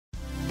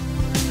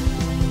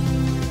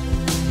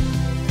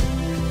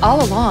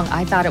All along,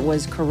 I thought it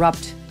was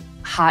corrupt,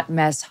 hot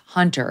mess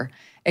Hunter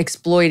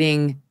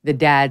exploiting the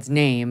dad's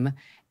name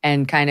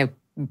and kind of,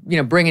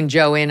 bringing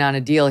Joe in on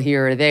a deal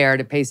here or there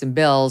to pay some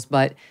bills,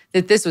 but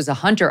that this was a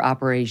Hunter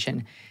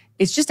operation.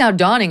 It's just now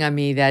dawning on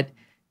me that,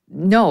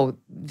 no,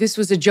 this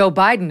was a Joe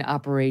Biden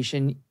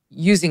operation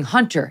using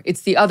Hunter.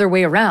 It's the other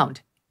way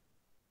around.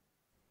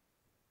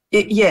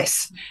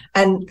 Yes.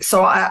 And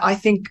so I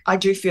think I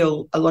do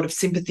feel a lot of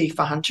sympathy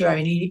for Hunter. I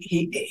mean,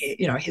 he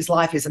his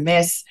life is a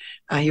mess.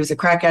 He was a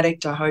crack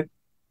addict. I hope,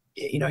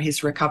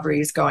 his recovery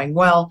is going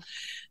well.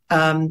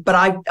 But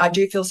I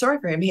do feel sorry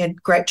for him. He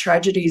had great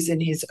tragedies in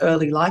his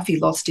early life. He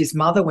lost his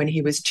mother when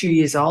he was 2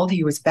 years old.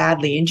 He was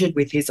badly injured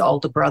with his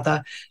older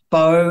brother,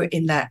 Bo,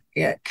 in that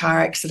car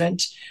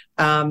accident.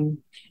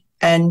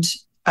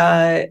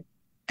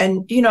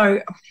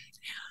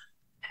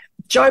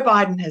 Joe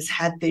Biden has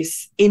had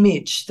this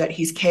image that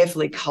he's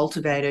carefully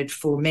cultivated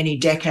for many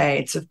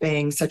decades of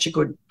being such a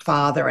good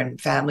father and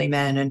family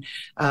man and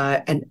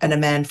a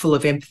man full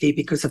of empathy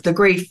because of the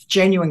grief,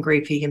 genuine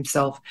grief he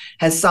himself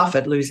has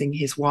suffered, losing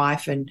his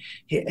wife and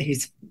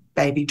his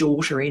baby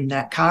daughter in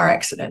that car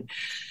accident.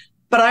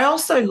 But I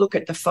also look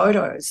at the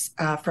photos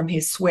from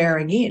his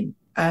swearing in.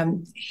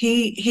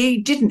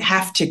 He didn't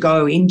have to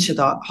go into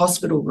the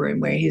hospital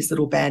room where his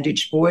little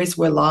bandaged boys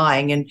were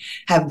lying and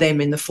have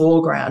them in the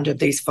foreground of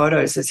these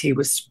photos as he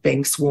was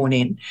being sworn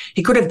in.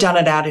 He could have done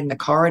it out in the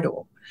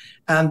corridor.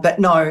 But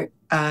no,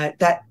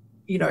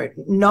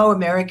 no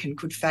American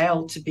could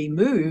fail to be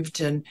moved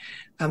and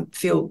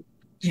feel,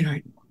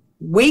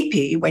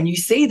 weepy when you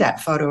see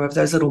that photo of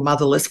those little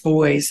motherless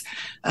boys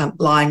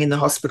lying in the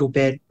hospital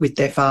bed with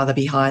their father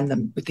behind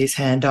them with his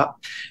hand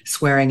up,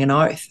 swearing an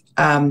oath.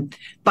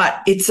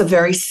 But it's a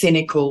very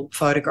cynical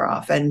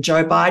photograph, and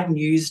Joe Biden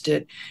used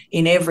it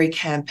in every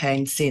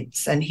campaign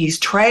since, and he's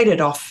traded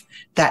off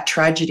that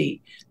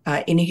tragedy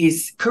in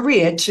his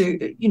career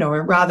to,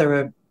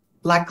 a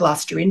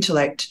lackluster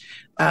intellect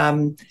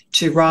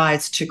to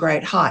rise to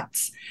great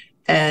heights,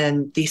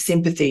 and the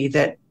sympathy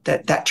that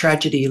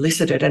tragedy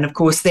elicited. And of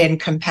course, then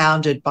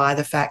compounded by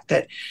the fact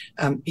that,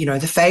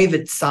 the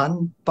favoured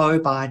son, Bo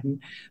Biden,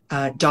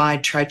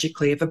 died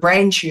tragically of a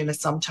brain tumour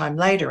sometime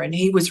later. And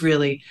he was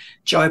really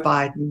Joe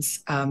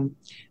Biden's,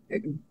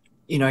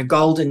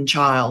 golden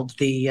child.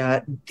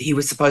 He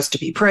was supposed to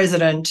be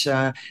president.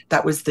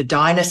 That was the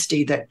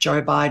dynasty that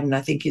Joe Biden,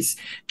 I think,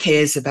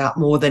 cares about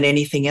more than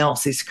anything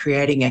else, is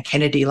creating a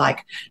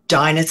Kennedy-like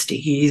dynasty.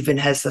 He even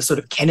has the sort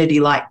of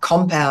Kennedy-like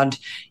compound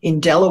in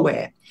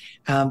Delaware,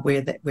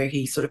 where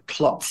he sort of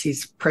plots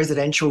his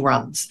presidential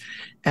runs.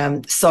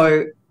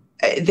 So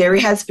there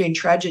has been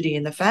tragedy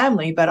in the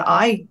family, but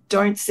I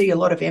don't see a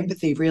lot of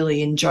empathy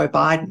really in Joe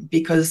Biden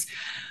because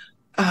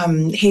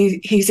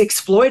he's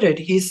exploited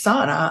his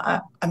son.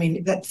 I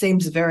mean, that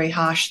seems a very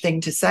harsh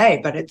thing to say,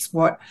 but it's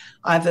what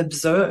I've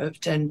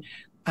observed. And,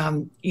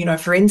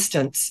 for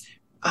instance,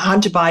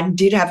 Hunter Biden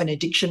did have an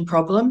addiction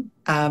problem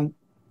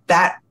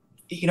that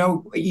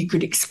you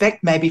could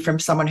expect maybe from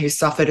someone who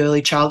suffered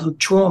early childhood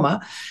trauma.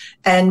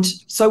 And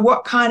so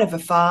what kind of a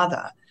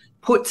father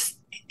puts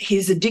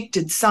his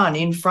addicted son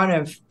in front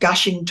of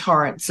gushing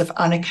torrents of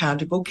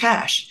unaccountable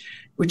cash,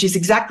 which is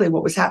exactly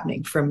what was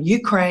happening from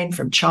Ukraine,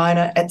 from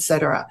China,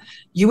 etc.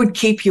 You would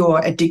keep your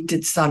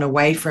addicted son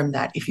away from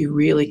that if you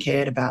really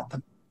cared about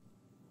them.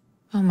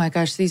 Oh my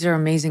gosh, these are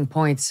amazing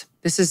points.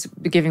 This is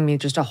giving me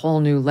just a whole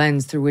new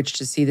lens through which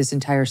to see this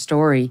entire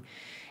story.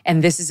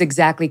 And this is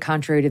exactly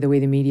contrary to the way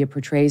the media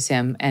portrays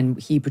him,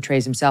 and he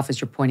portrays himself, as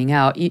you're pointing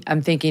out.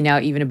 I'm thinking now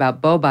even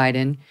about Bo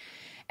Biden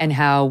and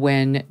how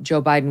when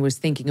Joe Biden was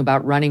thinking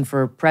about running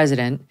for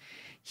president,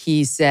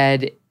 he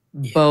said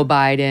Bo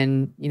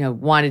Biden,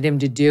 wanted him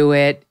to do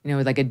it,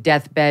 like a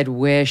deathbed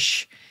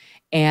wish.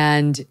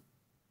 And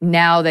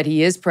now that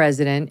he is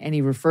president and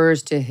he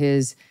refers to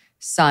his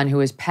son who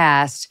has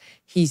passed,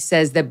 he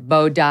says that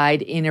Bo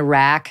died in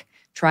Iraq,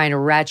 trying to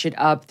ratchet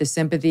up the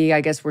sympathy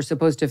I guess we're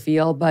supposed to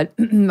feel. But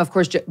of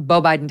course,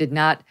 Bo Biden did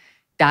not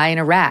die in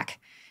Iraq.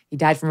 He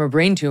died from a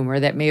brain tumor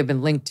that may have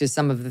been linked to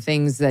some of the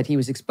things that he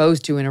was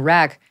exposed to in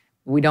Iraq.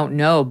 We don't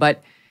know,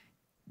 but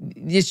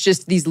it's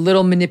just these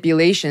little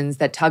manipulations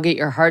that tug at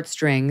your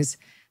heartstrings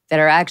that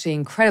are actually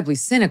incredibly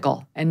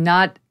cynical and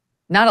not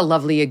a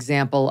lovely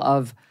example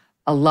of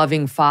a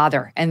loving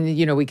father. And,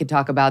 we could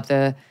talk about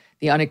the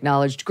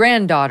unacknowledged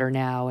granddaughter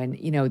now.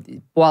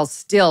 And, while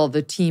still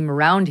the team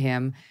around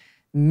him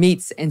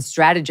meets and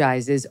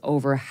strategizes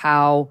over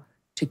how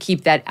to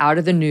keep that out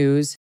of the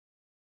news.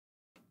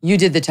 You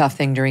did the tough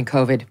thing during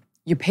COVID.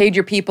 You paid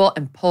your people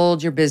and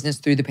pulled your business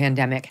through the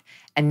pandemic.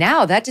 And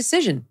now that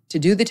decision to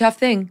do the tough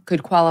thing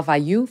could qualify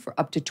you for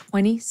up to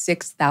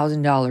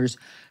 $26,000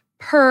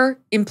 per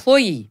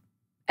employee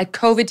at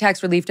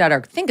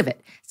covidtaxrelief.org. Think of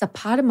it. It's a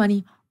pot of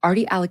money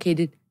already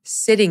allocated,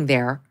 sitting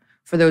there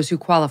for those who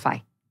qualify.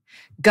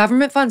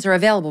 Government funds are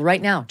available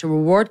right now to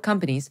reward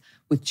companies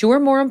with 2 or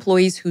more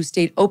employees who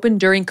stayed open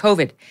during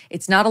COVID.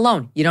 It's not a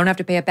loan. You don't have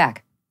to pay it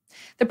back.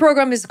 The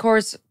program is, of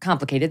course,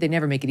 complicated. They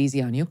never make it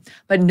easy on you,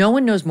 but no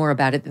one knows more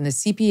about it than the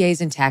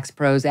CPAs and tax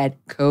pros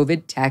at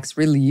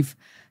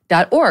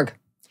covidtaxrelief.org.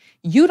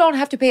 You don't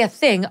have to pay a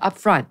thing up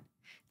front.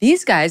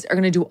 These guys are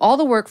going to do all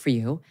the work for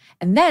you,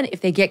 and then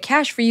if they get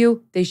cash for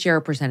you, they share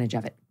a percentage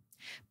of it.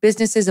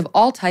 Businesses of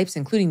all types,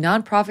 including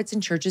nonprofits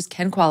and churches,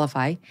 can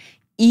qualify.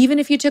 Even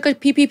if you took a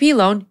PPP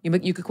loan,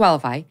 you could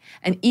qualify,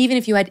 and even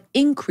if you had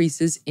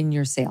increases in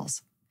your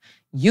sales.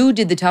 You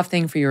did the tough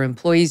thing for your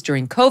employees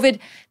during COVID.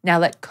 Now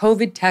let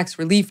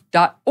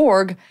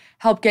covidtaxrelief.org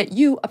help get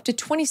you up to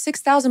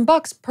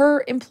 $26,000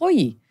 per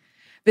employee.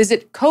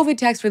 Visit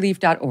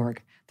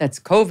covidtaxrelief.org. That's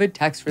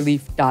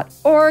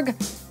covidtaxrelief.org,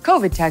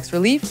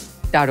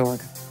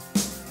 covidtaxrelief.org.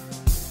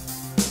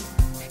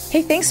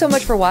 Hey, thanks so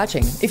much for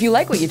watching. If you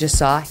like what you just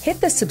saw,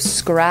 hit the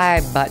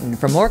subscribe button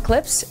for more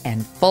clips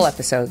and full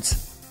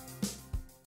episodes.